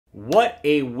What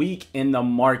a week in the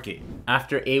market.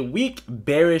 After a weak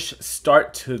bearish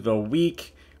start to the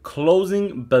week,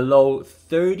 closing below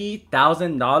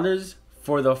 $30,000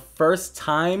 for the first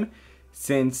time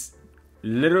since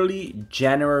literally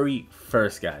January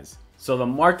 1st, guys. So the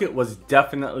market was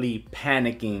definitely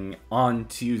panicking on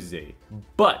Tuesday,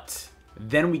 but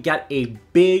then we got a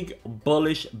big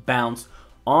bullish bounce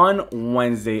on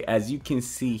Wednesday. As you can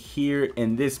see here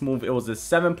in this move, it was a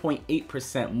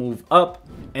 7.8% move up,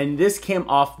 and this came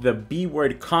off the B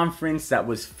Word conference that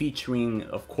was featuring,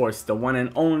 of course, the one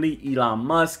and only Elon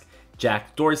Musk,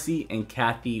 Jack Dorsey, and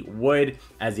Cathie Wood,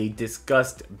 as they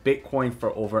discussed Bitcoin for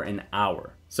over an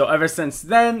hour. So ever since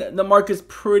then, the market's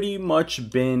pretty much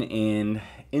been in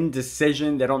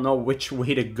indecision. They don't know which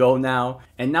way to go now,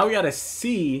 and now we gotta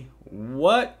see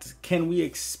what can we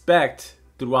expect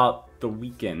throughout the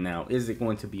weekend. Now, is it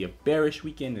going to be a bearish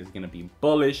weekend? Is it going to be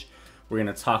bullish? We're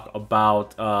going to talk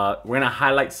about, we're going to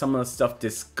highlight some of the stuff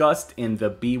discussed in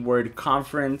the B Word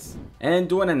conference and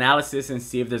do an analysis and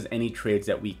see if there's any trades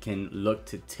that we can look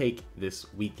to take this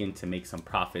weekend to make some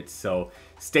profits. So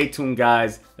stay tuned,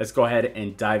 guys. Let's go ahead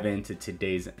and dive into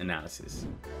today's analysis.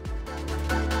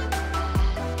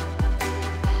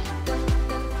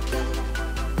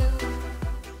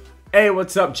 Hey,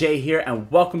 what's up? Jay here, and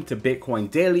welcome to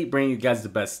Bitcoin Daily, bringing you guys the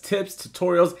best tips,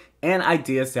 tutorials, and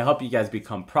ideas to help you guys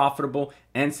become profitable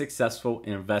and successful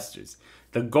investors.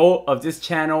 The goal of this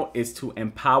channel is to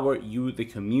empower you, the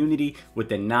community, with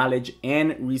the knowledge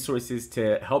and resources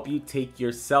to help you take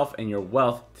yourself and your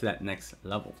wealth to that next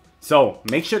level. So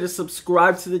make sure to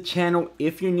subscribe to the channel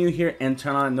if you're new here and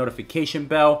turn on the notification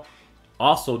bell.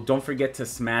 Also, don't forget to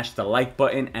smash the like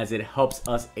button, as it helps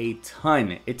us a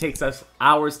ton. It takes us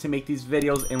hours to make these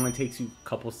videos, and it only takes you a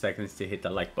couple seconds to hit the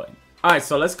like button. All right,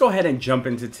 so let's go ahead and jump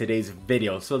into today's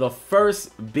video. So the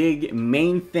first big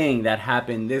main thing that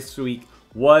happened this week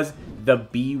was the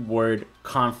B Word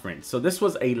conference. So this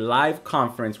was a live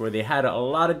conference where they had a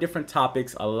lot of different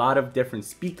topics, a lot of different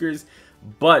speakers,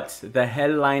 but the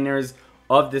headliners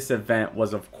of this event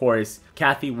was, of course,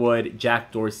 Cathie Wood,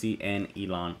 Jack Dorsey, and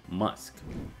Elon Musk.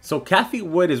 So Cathie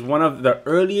Wood is one of the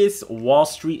earliest Wall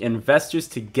Street investors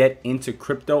to get into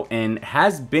crypto and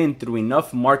has been through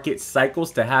enough market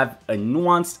cycles to have a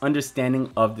nuanced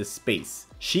understanding of the space.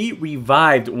 She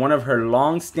revived one of her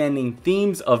long-standing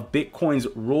themes of Bitcoin's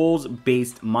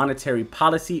rules-based monetary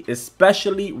policy,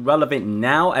 especially relevant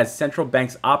now as central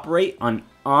banks operate on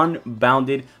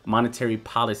unbounded monetary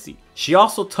policy. She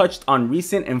also touched on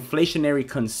recent inflationary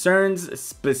concerns,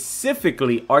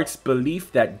 specifically ARK's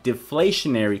belief that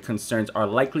deflationary concerns are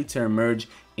likely to emerge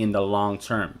in the long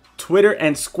term. Twitter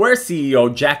and Square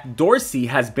CEO Jack Dorsey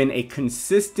has been a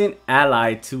consistent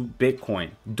ally to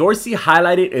Bitcoin. Dorsey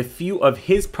highlighted a few of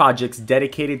his projects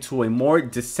dedicated to a more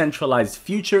decentralized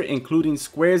future, including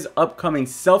Square's upcoming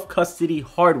self-custody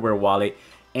hardware wallet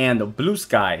and Blue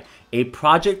Sky, a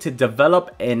project to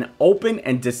develop an open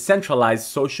and decentralized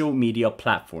social media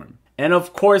platform. And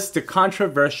of course, the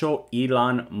controversial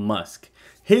Elon Musk.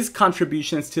 His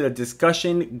contributions to the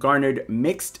discussion garnered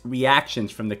mixed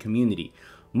reactions from the community.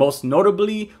 Most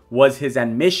notably was his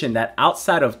admission that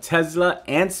outside of Tesla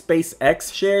and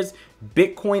SpaceX shares,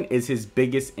 Bitcoin is his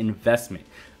biggest investment.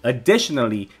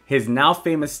 Additionally, his now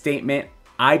famous statement,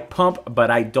 "I pump but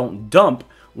I don't dump,"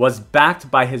 was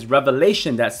backed by his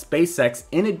revelation that SpaceX,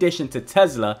 in addition to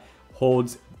Tesla,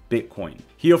 holds Bitcoin.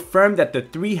 He affirmed that the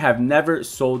three have never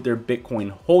sold their Bitcoin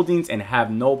holdings and have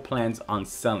no plans on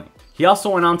selling. He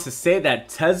also went on to say that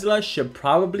Tesla should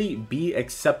probably be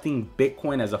accepting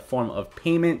Bitcoin as a form of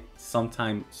payment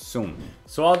sometime soon.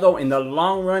 So although in the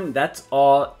long run, that's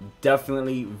all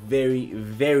definitely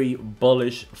very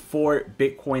bullish for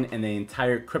Bitcoin and the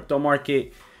entire crypto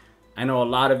market, I know a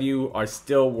lot of you are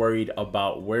still worried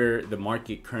about where the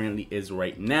market currently is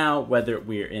right now, whether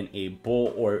we're in a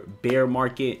bull or bear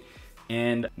market,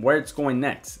 and where it's going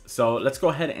next. So let's go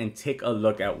ahead and take a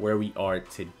look at where we are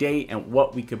today and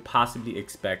what we could possibly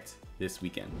expect this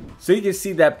weekend. So you can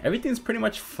see that everything's pretty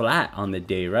much flat on the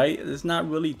day, right? There's not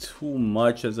really too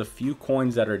much. There's a few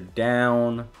coins that are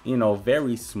down, you know,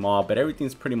 very small, but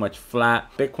everything's pretty much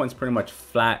flat. Bitcoin's pretty much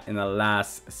flat in the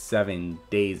last 7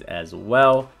 days as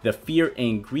well. The fear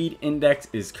and greed index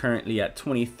is currently at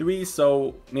 23,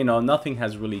 so you know, nothing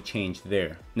has really changed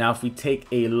there. Now if we take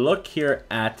a look here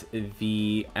at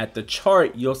the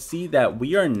chart, you'll see that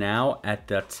we are now at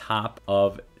the top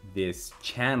of this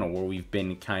channel where we've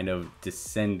been kind of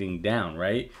descending down,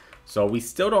 right? So we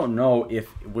still don't know if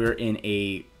we're in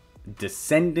a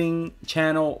descending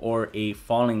channel or a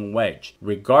falling wedge.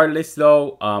 Regardless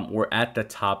though, we're at the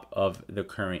top of the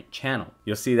current channel.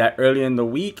 You'll see that earlier in the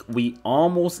week we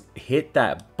almost hit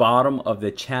that bottom of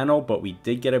the channel, but we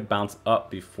did get a bounce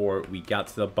up before we got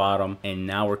to the bottom, and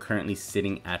now we're currently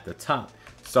sitting at the top.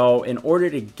 So in order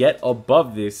to get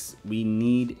above this, we're gonna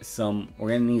need some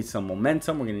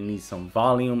momentum, we're gonna need some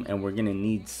volume, and we're gonna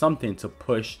need something to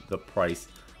push the price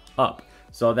up.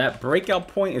 So that breakout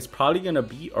point is probably going to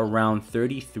be around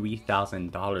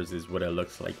 $33,000 is what it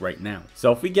looks like right now.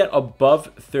 So if we get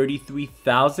above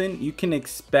 33,000, you can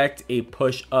expect a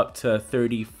push up to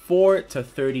 $34,000 to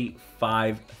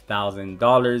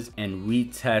 $35,000 and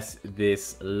retest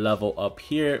this level up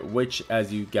here, which,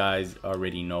 as you guys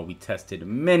already know, we tested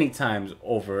many times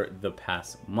over the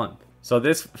past month. So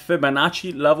this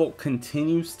Fibonacci level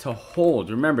continues to hold.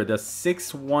 Remember, the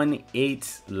 618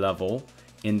 level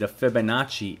in the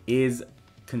Fibonacci is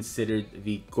considered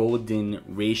the golden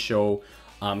ratio.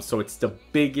 So it's the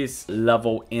biggest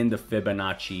level in the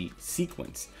Fibonacci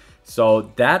sequence.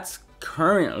 So that's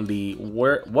currently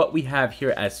what we have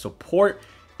here as support,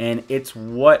 and it's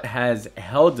what has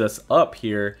held us up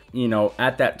here, you know,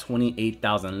 at that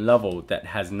 28,000 level, that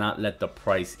has not let the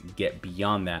price get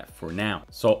beyond that for now.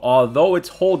 So although it's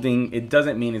holding, it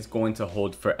doesn't mean it's going to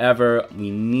hold forever.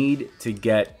 We need to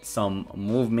get some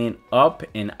movement up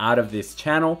and out of this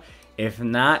channel. If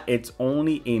not, it's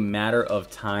only a matter of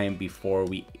time before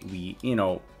we you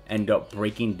know, end up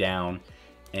breaking down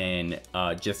and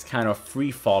just kind of free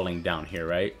falling down here,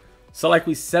 right? So like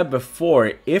we said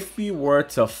before, if we were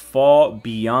to fall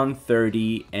beyond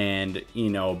 30 and, you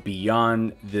know,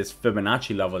 beyond this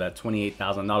Fibonacci level, that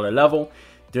 $28,000 level,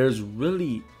 there's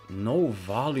really no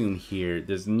volume here.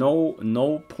 There's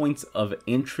no points of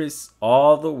interest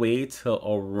all the way to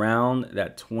around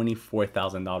that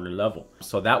 $24,000 level.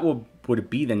 So that would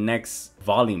be the next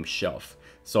volume shelf.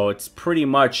 So it's pretty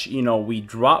much, you know, we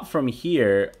drop from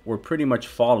here, we're pretty much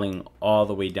falling all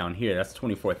the way down here. That's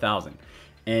 24,000.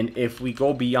 And if we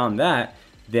go beyond that,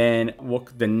 then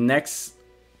the next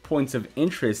points of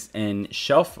interest and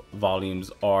shelf volumes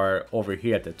are over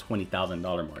here at the $20,000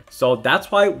 mark. So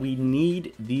that's why we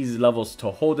need these levels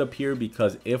to hold up here,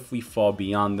 because if we fall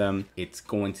beyond them, it's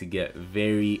going to get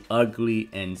very ugly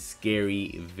and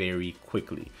scary very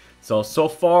quickly. So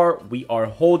far we are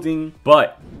holding,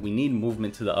 but we need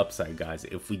movement to the upside, guys.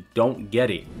 If we don't get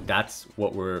it, that's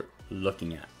what we're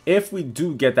looking at. If we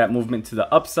do get that movement to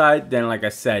the upside, then like I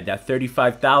said, that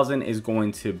 35,000 is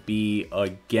going to be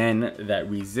again that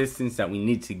resistance that we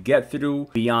need to get through.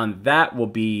 Beyond that will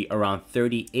be around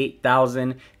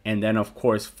 38,000, and then of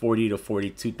course 40 to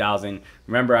 42,000.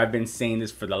 Remember, I've been saying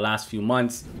this for the last few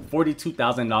months.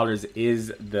 $42,000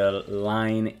 is the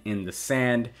line in the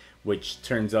sand, which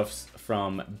turns us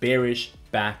from bearish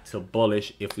back to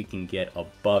bullish if we can get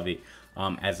above it.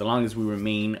 As long as we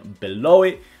remain below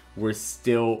it, we're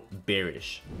still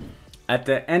bearish. At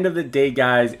the end of the day,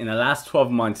 guys, in the last 12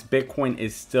 months, Bitcoin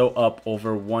is still up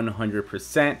over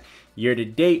 100%. Year to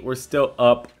date, we're still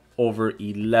up over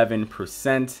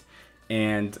 11%.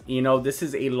 And, you know, this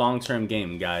is a long-term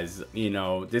game, guys. You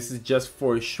know, this is just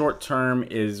for short-term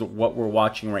is what we're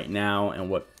watching right now and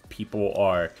what people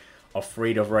are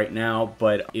afraid of right now.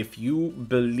 But if you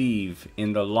believe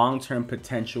in the long-term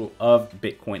potential of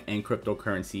Bitcoin and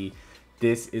cryptocurrency,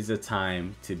 this is a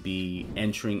time to be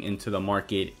entering into the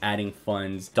market, adding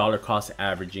funds, dollar cost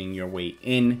averaging your way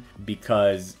in,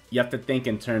 because you have to think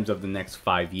in terms of the next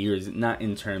 5 years, not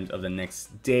in terms of the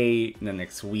next day, the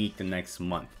next week, the next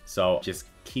month. So just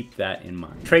keep that in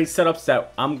mind. Trade setups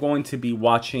that I'm going to be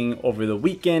watching over the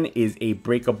weekend is a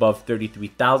break above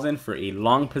 33,000 for a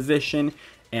long position.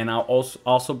 And I'll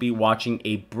also be watching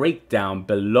a breakdown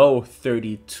below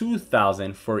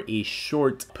 32,000 for a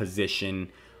short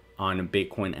position on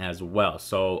Bitcoin as well.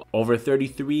 So over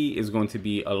 33 is going to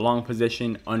be a long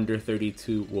position, under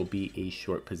 32 will be a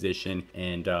short position,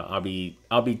 and I'll be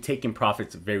taking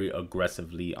profits very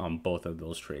aggressively on both of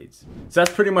those trades. So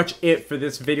that's pretty much it for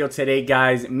this video today,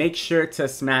 guys. Make sure to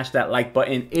smash that like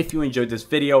button if you enjoyed this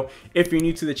video. If you're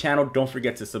new to the channel, don't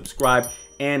forget to subscribe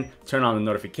and turn on the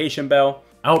notification bell.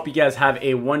 I hope you guys have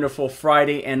a wonderful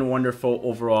Friday and wonderful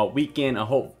overall weekend. I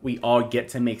hope we all get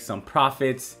to make some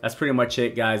profits. That's pretty much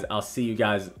it, guys. I'll see you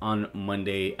guys on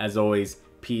Monday. As always,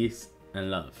 peace and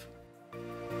love.